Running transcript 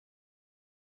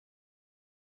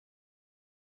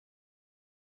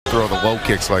throw the low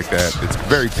kicks like that. It's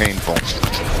very painful.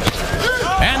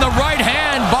 And the right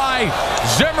hand by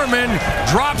Zimmerman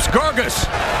drops Gerges.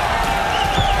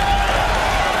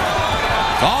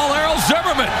 All Errol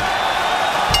Zimmerman.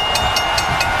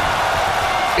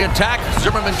 Attack.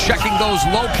 Zimmerman checking those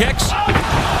low kicks.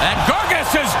 And Gerges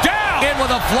is down in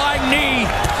with a flying knee.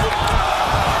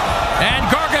 And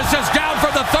Gerges is down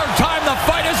for the third time. The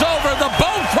fight is over. The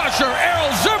bone crusher,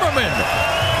 Errol Zimmerman,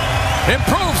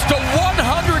 improves to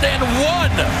 101.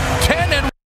 10-1.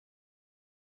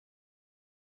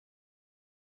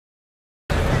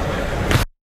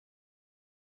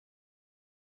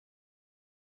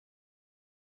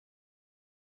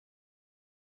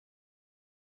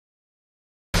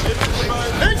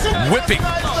 Whipping.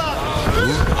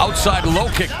 Outside low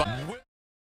kick.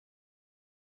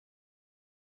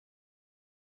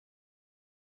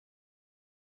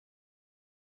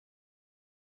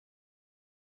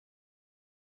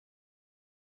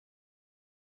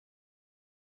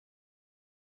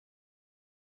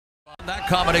 That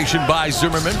combination by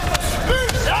Zimmerman.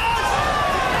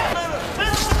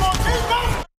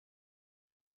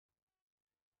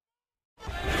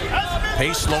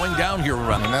 Pace slowing down here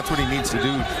around. And that's what he needs to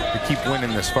do to keep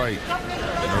winning this fight.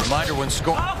 And a reminder when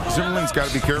Zimmerman's got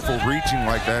to be careful reaching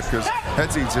like that, because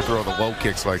Hetzi's to throw the low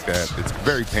kicks like that. It's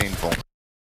very painful.